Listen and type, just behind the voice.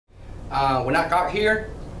When I got here,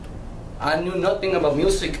 I knew nothing about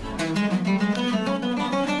music.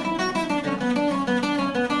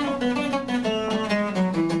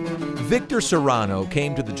 Victor Serrano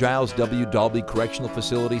came to the Giles W. Dalby Correctional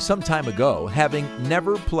Facility some time ago, having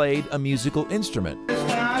never played a musical instrument.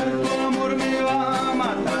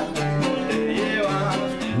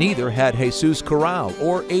 Neither had Jesus Corral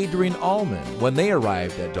or Adrian Allman when they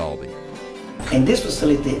arrived at Dalby. In this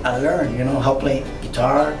facility, I learned, how to play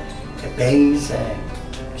guitar, the bass,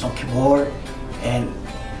 some keyboard, and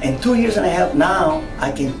in 2 years and a half now,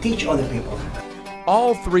 I can teach other people.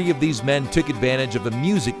 All three of these men took advantage of a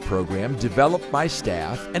music program developed by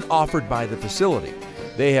staff and offered by the facility.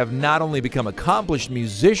 They have not only become accomplished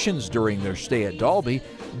musicians during their stay at Dalby,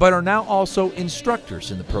 but are now also instructors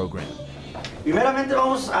in the program. Primeramente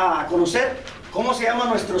vamos a conocer cómo se llama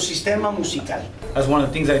nuestro sistema musical. That's one of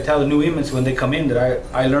the things I tell the new inmates when they come in that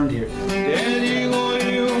I learned here.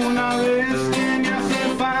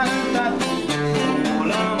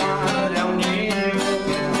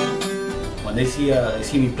 When they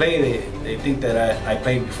see me play, they think that I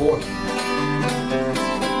played before.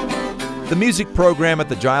 The music program at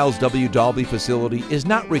the Giles W. Dalby facility is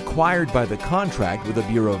not required by the contract with the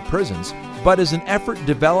Bureau of Prisons, but is an effort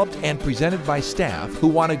developed and presented by staff who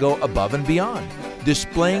want to go above and beyond,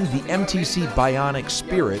 displaying the MTC bionic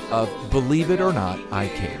spirit of believe it or not, I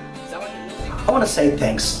care. I want to say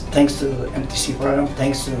thanks. Thanks to the MTC program,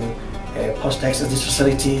 thanks to Post-Texas, this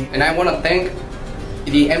facility. And I want to thank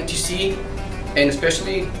the MTC and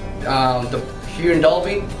especially here in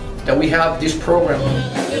Dalby that we have this program.